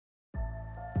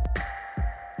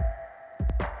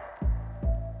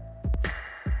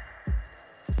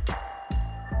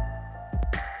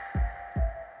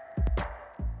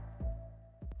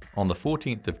On the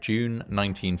 14th of June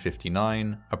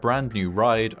 1959, a brand new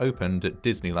ride opened at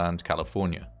Disneyland,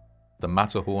 California, the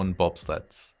Matterhorn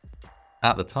Bobsleds.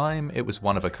 At the time, it was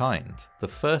one of a kind, the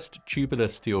first tubular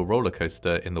steel roller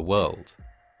coaster in the world.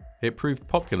 It proved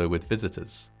popular with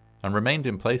visitors, and remained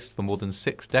in place for more than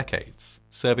 6 decades,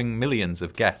 serving millions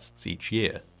of guests each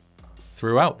year.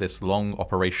 Throughout this long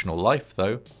operational life,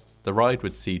 though, the ride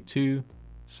would see 2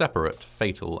 separate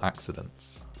fatal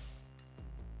accidents.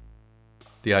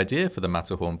 The idea for the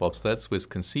Matterhorn Bobsleds was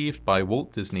conceived by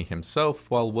Walt Disney himself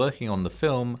while working on the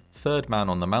film Third Man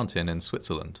on the Mountain in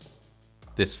Switzerland.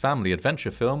 This family adventure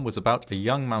film was about a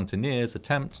young mountaineer's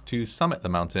attempt to summit the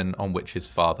mountain on which his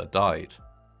father died.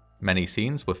 Many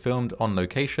scenes were filmed on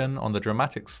location on the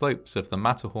dramatic slopes of the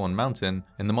Matterhorn mountain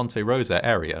in the Monte Rosa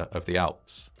area of the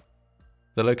Alps.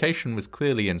 The location was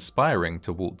clearly inspiring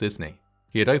to Walt Disney.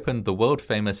 He had opened the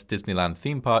world-famous Disneyland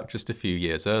theme park just a few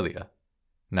years earlier.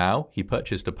 Now, he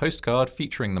purchased a postcard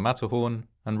featuring the Matterhorn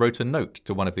and wrote a note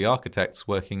to one of the architects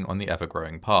working on the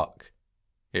ever-growing park.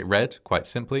 It read, quite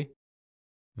simply,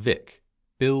 "Vic,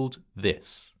 build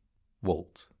this.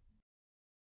 Walt."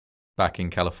 Back in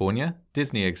California,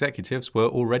 Disney executives were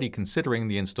already considering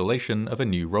the installation of a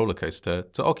new roller coaster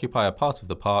to occupy a part of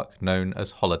the park known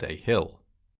as Holiday Hill.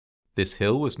 This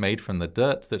hill was made from the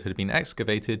dirt that had been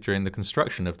excavated during the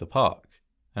construction of the park,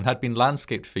 and had been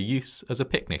landscaped for use as a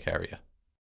picnic area.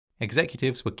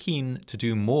 Executives were keen to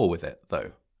do more with it,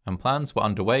 though, and plans were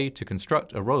underway to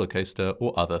construct a roller coaster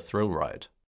or other thrill ride.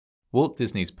 Walt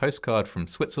Disney's postcard from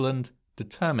Switzerland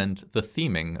determined the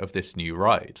theming of this new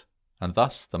ride, and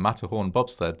thus the Matterhorn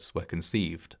Bobsleds were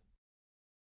conceived.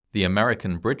 The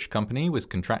American Bridge Company was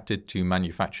contracted to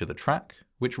manufacture the track,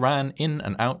 which ran in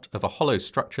and out of a hollow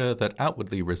structure that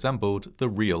outwardly resembled the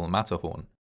real Matterhorn.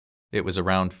 It was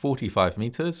around 45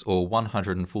 meters or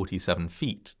 147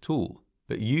 feet tall,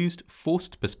 but used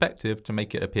forced perspective to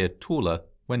make it appear taller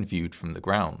when viewed from the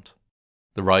ground.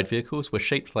 The ride vehicles were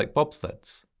shaped like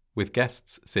bobsleds, with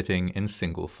guests sitting in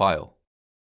single file.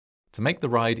 To make the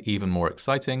ride even more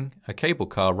exciting, a cable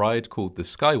car ride called the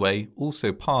Skyway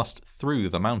also passed through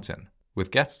the mountain,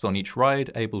 with guests on each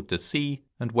ride able to see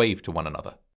and wave to one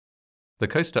another. The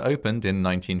coaster opened in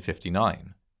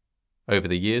 1959. Over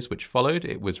the years which followed,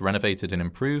 it was renovated and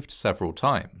improved several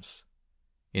times.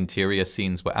 Interior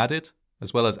scenes were added,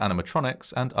 as well as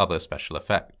animatronics and other special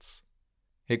effects.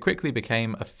 It quickly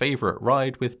became a favourite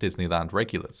ride with Disneyland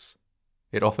regulars.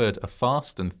 It offered a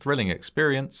fast and thrilling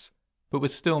experience, but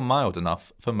was still mild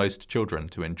enough for most children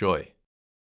to enjoy.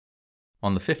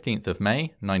 On the 15th of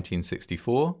May,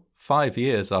 1964, 5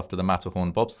 years after the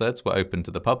Matterhorn Bobsleds were opened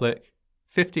to the public,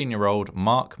 15-year-old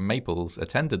Mark Maples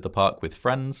attended the park with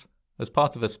friends as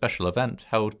part of a special event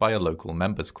held by a local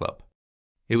members club.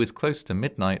 It was close to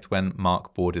midnight when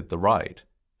Mark boarded the ride,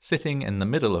 sitting in the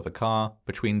middle of a car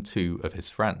between 2 of his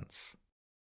friends.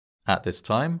 At this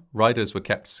time, riders were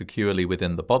kept securely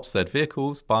within the bobsled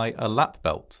vehicles by a lap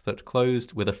belt that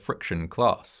closed with a friction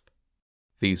clasp.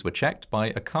 These were checked by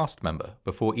a cast member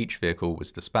before each vehicle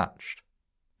was dispatched.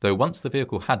 Though once the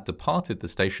vehicle had departed the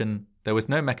station, there was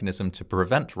no mechanism to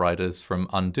prevent riders from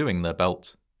undoing their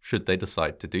belt should they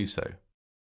decide to do so.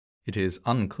 It is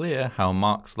unclear how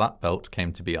Mark's lap belt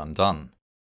came to be undone.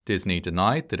 Disney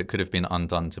denied that it could have been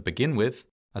undone to begin with,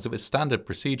 as it was standard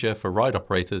procedure for ride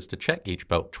operators to check each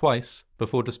belt twice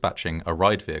before dispatching a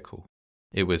ride vehicle.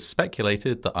 It was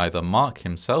speculated that either Mark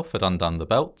himself had undone the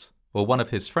belt, or one of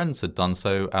his friends had done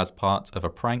so as part of a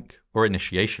prank or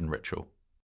initiation ritual.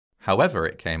 However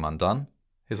it came undone,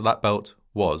 his lap belt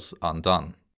was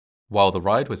undone. While the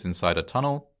ride was inside a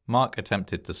tunnel, Mark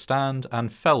attempted to stand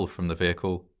and fell from the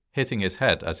vehicle, hitting his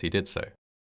head as he did so.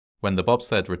 When the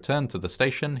bobsled returned to the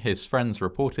station, his friends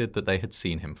reported that they had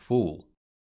seen him fall.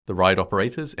 The ride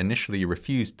operators initially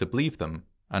refused to believe them,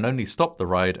 and only stopped the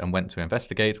ride and went to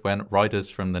investigate when riders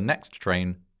from the next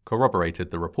train corroborated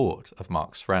the report of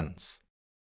Mark's friends.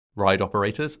 Ride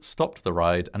operators stopped the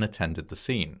ride and attended the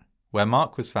scene, where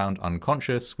Mark was found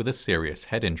unconscious with a serious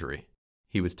head injury.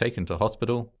 He was taken to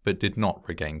hospital, but did not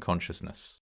regain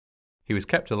consciousness. He was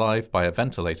kept alive by a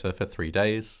ventilator for 3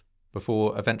 days,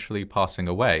 before eventually passing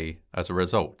away as a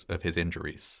result of his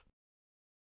injuries.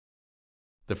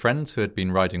 The friends who had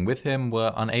been riding with him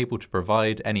were unable to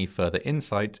provide any further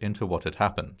insight into what had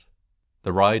happened.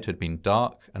 The ride had been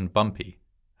dark and bumpy,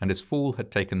 and his fall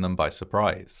had taken them by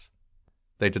surprise.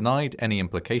 They denied any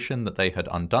implication that they had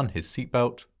undone his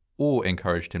seatbelt or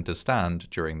encouraged him to stand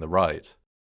during the ride.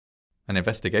 An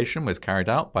investigation was carried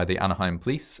out by the Anaheim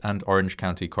Police and Orange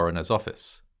County Coroner's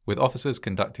Office, with officers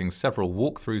conducting several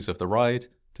walkthroughs of the ride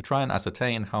to try and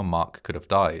ascertain how Mark could have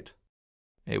died.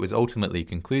 It was ultimately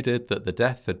concluded that the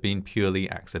death had been purely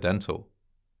accidental.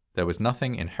 There was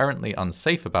nothing inherently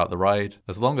unsafe about the ride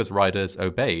as long as riders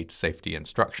obeyed safety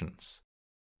instructions.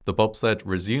 The bobsled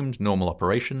resumed normal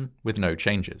operation with no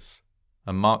changes,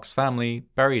 and Mark's family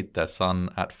buried their son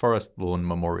at Forest Lawn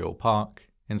Memorial Park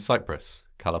in Cypress,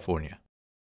 California.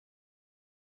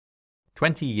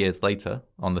 20 years later,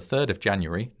 on the 3rd of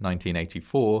January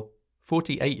 1984,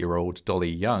 48-year-old Dolly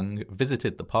Young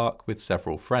visited the park with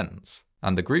several friends,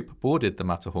 and the group boarded the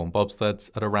Matterhorn bobsleds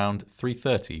at around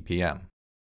 3:30 p.m.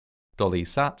 Dolly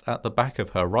sat at the back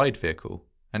of her ride vehicle,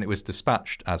 and it was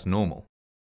dispatched as normal.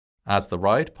 As the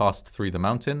ride passed through the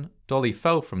mountain, Dolly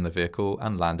fell from the vehicle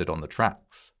and landed on the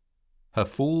tracks. Her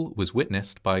fall was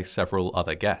witnessed by several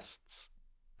other guests.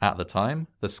 At the time,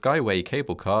 the Skyway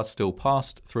cable car still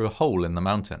passed through a hole in the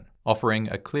mountain, offering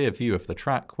a clear view of the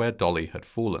track where Dolly had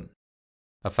fallen.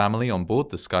 A family on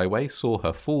board the Skyway saw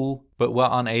her fall, but were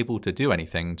unable to do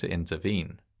anything to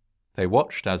intervene. They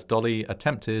watched as Dolly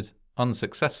attempted,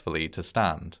 unsuccessfully, to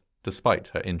stand, despite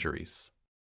her injuries.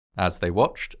 As they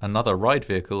watched, another ride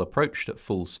vehicle approached at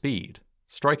full speed,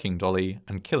 striking Dolly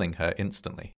and killing her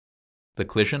instantly. The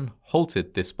collision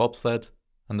halted this bobsled,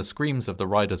 and the screams of the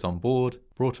riders on board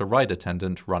brought a ride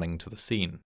attendant running to the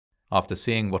scene. After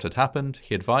seeing what had happened,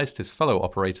 he advised his fellow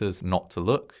operators not to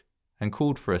look, and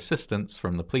called for assistance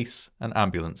from the police and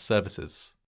ambulance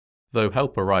services. Though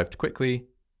help arrived quickly,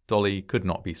 Dolly could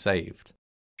not be saved.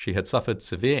 She had suffered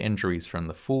severe injuries from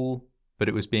the fall, but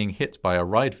it was being hit by a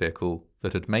ride vehicle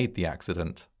that had made the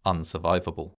accident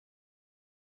unsurvivable.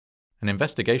 An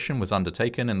investigation was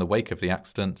undertaken in the wake of the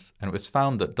accident, and it was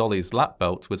found that Dolly's lap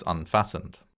belt was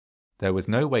unfastened. There was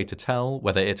no way to tell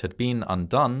whether it had been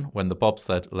undone when the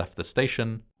bobsled left the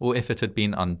station, or if it had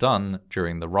been undone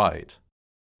during the ride.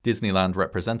 Disneyland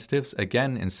representatives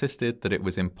again insisted that it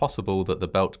was impossible that the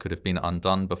belt could have been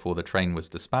undone before the train was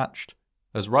dispatched,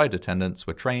 as ride attendants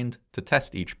were trained to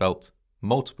test each belt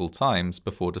multiple times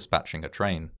before dispatching a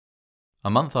train.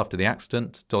 A month after the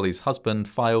accident, Dolly's husband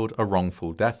filed a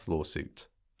wrongful death lawsuit,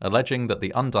 alleging that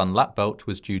the undone lap belt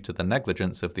was due to the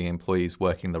negligence of the employees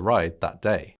working the ride that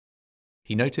day.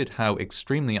 He noted how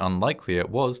extremely unlikely it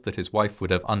was that his wife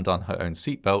would have undone her own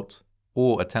seatbelt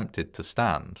or attempted to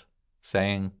stand,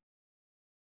 saying,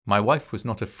 "My wife was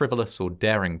not a frivolous or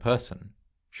daring person.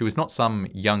 She was not some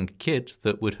young kid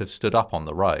that would have stood up on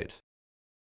the ride."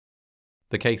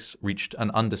 The case reached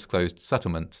an undisclosed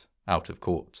settlement out of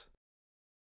court.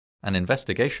 An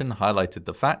investigation highlighted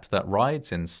the fact that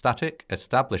rides in static,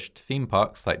 established theme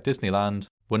parks like Disneyland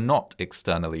were not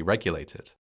externally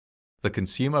regulated. The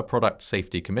Consumer Product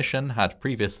Safety Commission had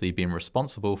previously been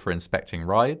responsible for inspecting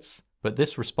rides, but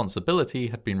this responsibility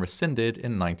had been rescinded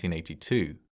in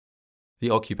 1982.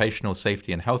 The Occupational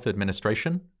Safety and Health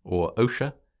Administration, or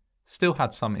OSHA, still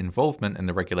had some involvement in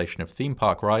the regulation of theme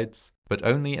park rides, but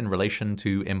only in relation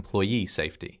to employee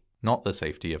safety, not the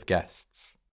safety of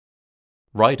guests.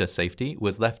 Rider safety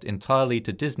was left entirely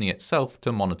to Disney itself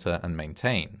to monitor and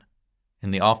maintain.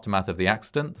 In the aftermath of the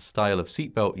accident, the style of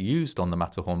seatbelt used on the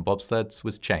Matterhorn bobsleds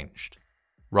was changed.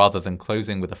 Rather than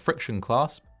closing with a friction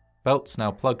clasp, belts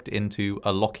now plugged into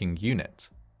a locking unit,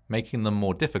 making them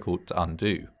more difficult to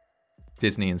undo.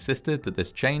 Disney insisted that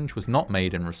this change was not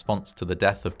made in response to the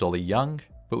death of Dolly Young,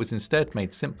 but was instead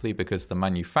made simply because the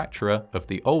manufacturer of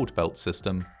the old belt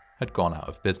system had gone out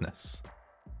of business.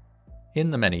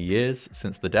 In the many years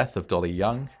since the death of Dolly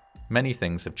Young, many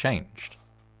things have changed.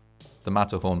 The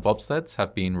Matterhorn bobsleds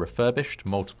have been refurbished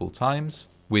multiple times,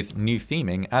 with new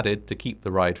theming added to keep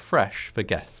the ride fresh for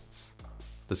guests.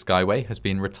 The Skyway has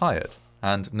been retired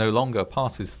and no longer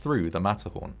passes through the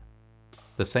Matterhorn.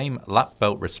 The same lap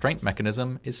belt restraint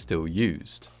mechanism is still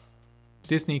used.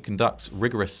 Disney conducts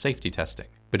rigorous safety testing,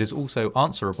 but is also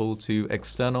answerable to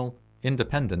external,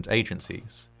 independent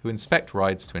agencies who inspect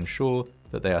rides to ensure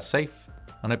that they are safe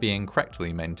and are being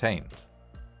correctly maintained.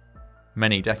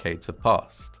 Many decades have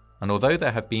passed, and although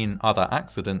there have been other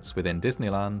accidents within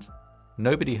Disneyland,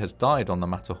 nobody has died on the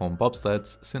Matterhorn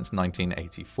bobsleds since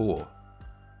 1984.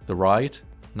 The ride,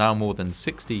 now more than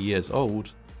 60 years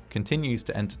old, continues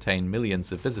to entertain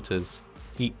millions of visitors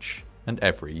each and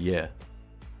every year.